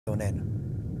to an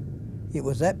end. It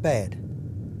was that bad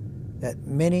that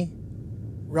many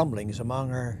rumblings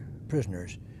among our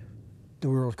prisoners, the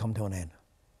world come to an end.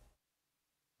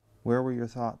 Where were your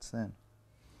thoughts then?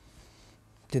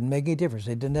 Didn't make any difference.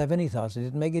 They didn't have any thoughts. It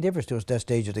didn't make any difference to us that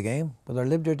stage of the game. Whether I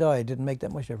lived or died, it didn't make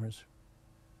that much difference.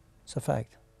 It's a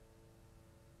fact.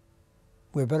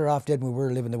 We're better off dead than we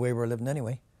were living the way we were living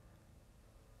anyway.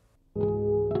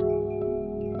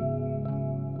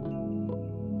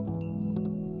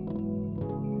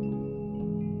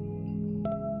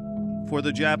 For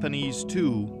the Japanese,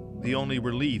 too, the only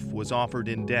relief was offered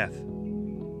in death.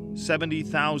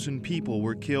 70,000 people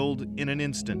were killed in an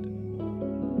instant.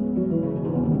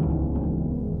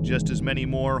 Just as many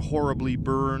more horribly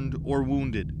burned or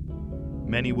wounded.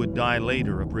 Many would die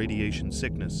later of radiation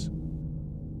sickness.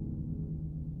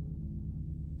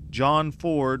 John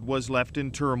Ford was left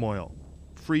in turmoil.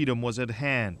 Freedom was at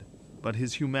hand, but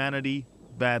his humanity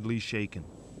badly shaken.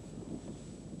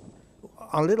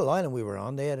 On a little island we were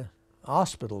on, they had a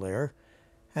hospital there,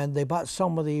 and they bought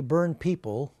some of the burned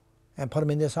people and put them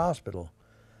in this hospital.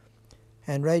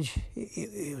 And Reg,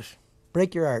 it was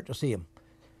break your heart to see them.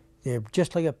 They're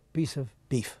just like a piece of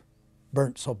beef,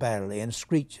 burnt so badly and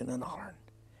screeching and hollering.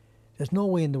 There's no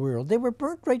way in the world. They were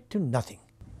burnt right to nothing.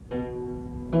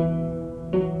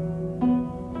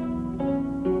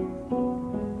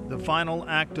 The final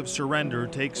act of surrender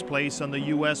takes place on the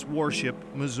U.S. warship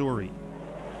Missouri.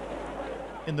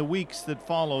 In the weeks that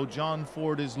follow, John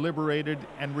Ford is liberated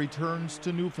and returns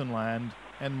to Newfoundland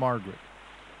and Margaret.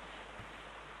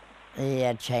 He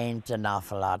had changed an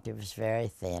awful lot. He was very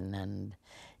thin, and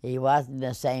he wasn't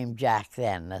the same Jack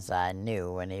then as I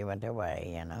knew when he went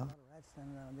away, you know.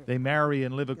 They marry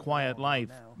and live a quiet life.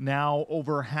 Now,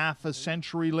 over half a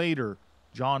century later,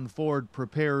 John Ford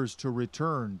prepares to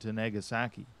return to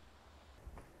Nagasaki.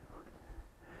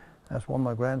 That's one of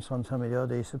my grandsons told me the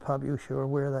other day. He said, "Pop, you sure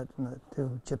wear that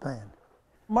to Japan?"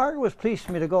 Margaret was pleased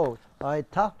for me to go. I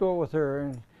talked over with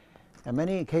her on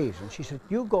many occasions. She said,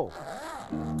 "You go."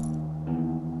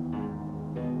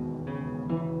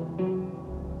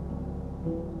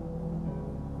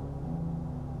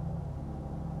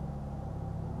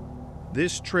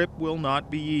 This trip will not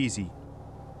be easy.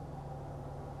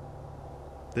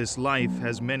 This life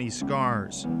has many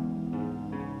scars.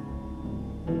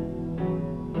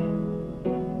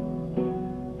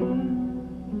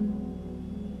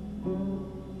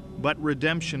 But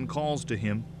redemption calls to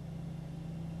him,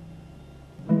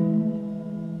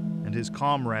 and his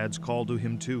comrades call to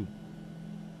him too.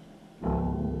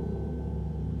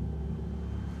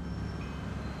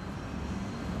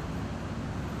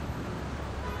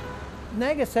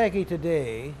 Nagasaki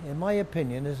today, in my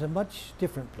opinion, is a much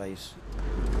different place.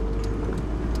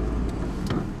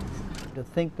 To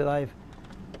think that I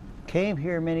came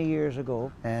here many years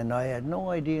ago, and I had no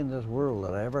idea in this world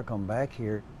that I ever come back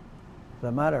here. As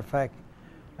a matter of fact,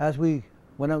 as we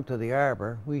went out to the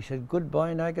harbor, we said,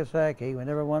 "Goodbye, Nagasaki, we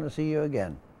never want to see you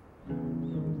again."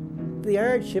 The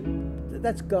hardship,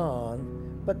 that's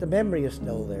gone, but the memory is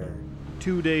still there.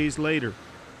 2 days later,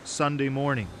 Sunday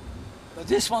morning. But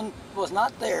this one was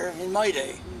not there in my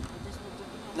day,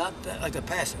 not like a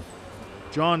passive.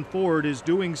 John Ford is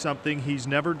doing something he's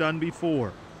never done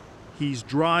before. He's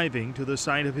driving to the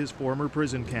site of his former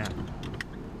prison camp.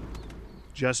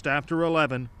 Just after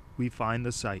 11, we find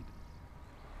the site.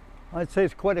 I'd say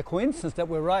it's quite a coincidence that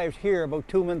we arrived here about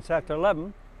 2 minutes after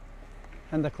 11,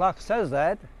 and the clock says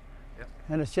that. Yep.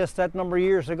 And it's just that number of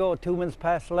years ago, 2 minutes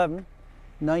past 11,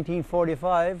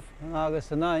 1945, on August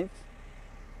the 9th,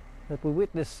 that we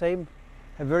witnessed a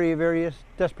very, very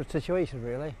desperate situation,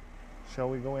 really. Shall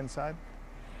we go inside?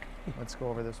 Let's go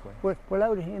over this way. We're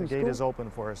allowed in. The gate is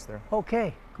open for us there.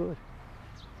 Okay, good.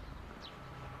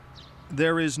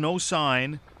 There is no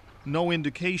sign, no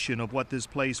indication of what this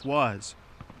place was.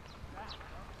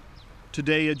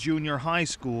 Today, a junior high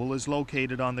school is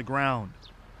located on the ground.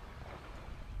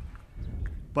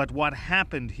 But what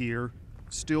happened here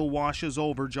still washes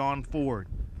over John Ford.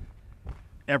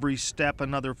 Every step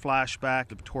another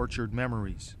flashback of tortured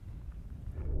memories.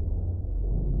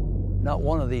 Not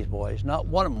one of these boys, not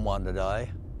one of them wanted to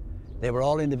die. They were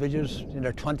all individuals in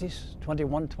their 20s,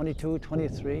 21, 22,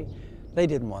 23. They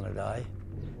didn't want to die.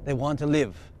 They wanted to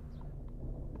live.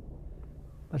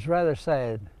 It's rather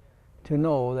sad to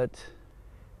know that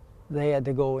they had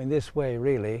to go in this way,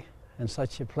 really, in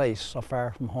such a place so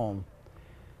far from home.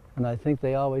 And I think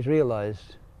they always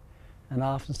realized and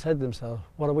often said to themselves,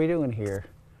 "What are we doing here?"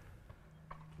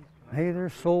 May their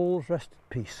souls rest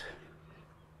in peace.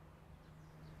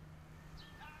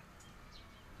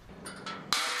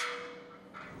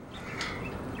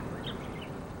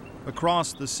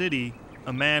 Across the city,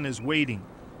 a man is waiting,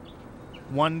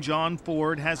 one John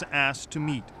Ford has asked to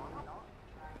meet.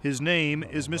 His name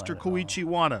is Mr. Koichi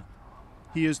Wada.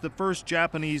 He is the first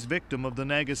Japanese victim of the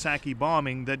Nagasaki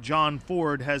bombing that John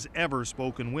Ford has ever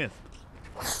spoken with.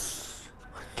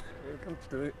 Welcome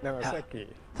to Nagasaki.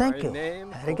 Thank My you.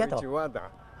 name Arigato. Koichi Wada.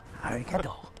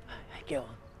 Arigato. Thank you.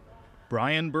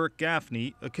 Brian Burke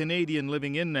Gaffney, a Canadian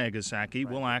living in Nagasaki,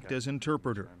 will act as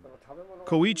interpreter.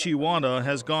 Koichi Wada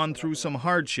has gone through some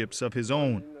hardships of his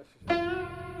own.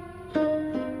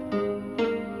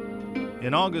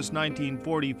 In August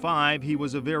 1945, he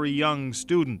was a very young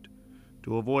student.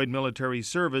 To avoid military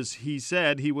service, he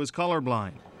said he was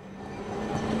colorblind.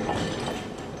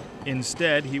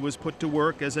 Instead, he was put to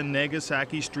work as a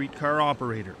Nagasaki streetcar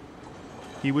operator.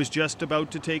 He was just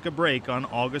about to take a break on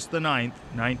August the 9th,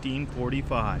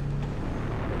 1945.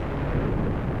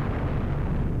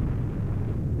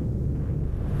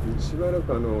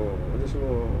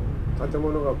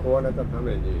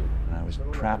 I was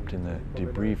trapped in the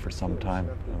debris for some time.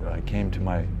 I came to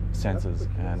my senses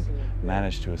and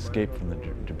managed to escape from the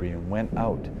debris and went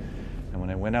out. And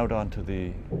when I went out onto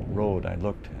the road, I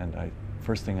looked and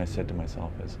first thing I said to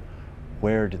myself is,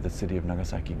 where did the city of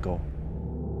Nagasaki go?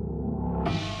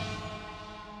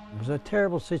 It was a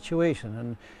terrible situation,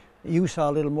 and you saw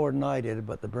a little more than I did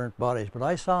about the burnt bodies, but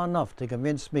I saw enough to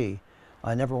convince me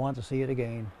I never want to see it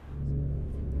again.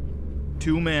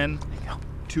 Two men,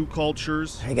 two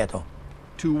cultures, Arigato.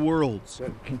 two worlds,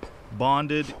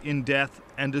 bonded in death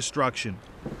and destruction,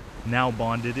 now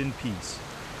bonded in peace.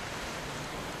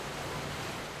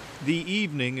 The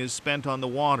evening is spent on the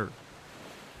water.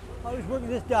 I was working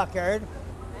this dockyard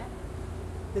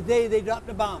the day they dropped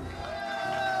the bomb.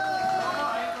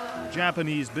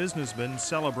 Japanese businessmen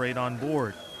celebrate on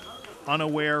board,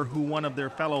 unaware who one of their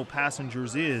fellow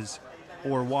passengers is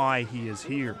or why he is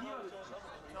here.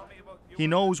 He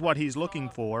knows what he's looking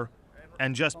for,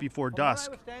 and just before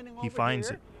dusk, he finds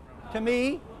it. To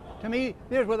me,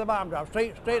 there's where the bomb dropped,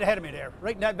 straight ahead of me there,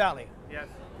 right in that valley. Yes.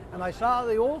 And I saw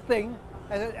the old thing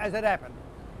as it happened.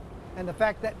 And the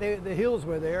fact that the hills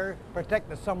were there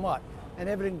protected us somewhat, and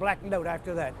everything blackened out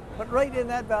after that. But right in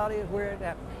that valley is where it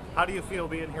happened. How do you feel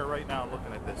being here right now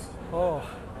looking at this? Oh,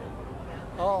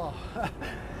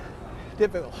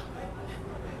 difficult.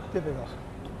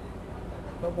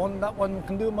 But not one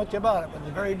can do much about it, but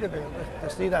it's very difficult to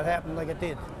see that happen like it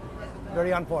did.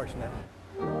 Very unfortunate.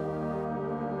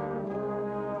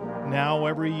 Now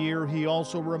every year he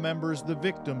also remembers the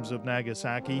victims of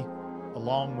Nagasaki,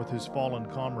 along with his fallen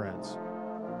comrades.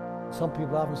 Some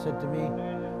people often said to me,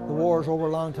 the war's over a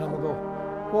long time ago.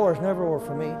 War is never over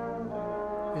for me.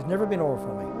 It's never been over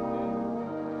for me.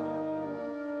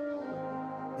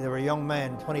 They were a young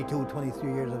man, 22,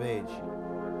 23 years of age.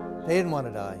 They didn't want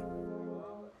to die.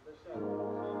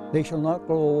 They shall not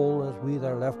grow old as we that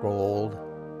are left grow old.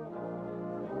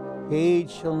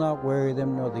 Age shall not weary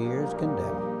them, nor the years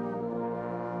condemn.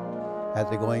 At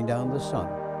the going down of the sun,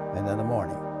 and in the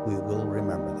morning, we will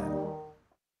remember them.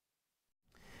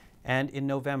 And in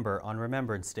November, on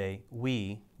Remembrance Day,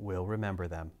 we will remember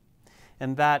them.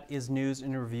 And that is News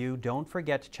in Review. Don't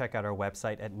forget to check out our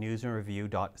website at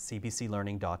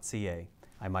newsandreview.cbclearning.ca.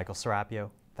 I'm Michael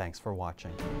Serapio. Thanks for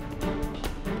watching.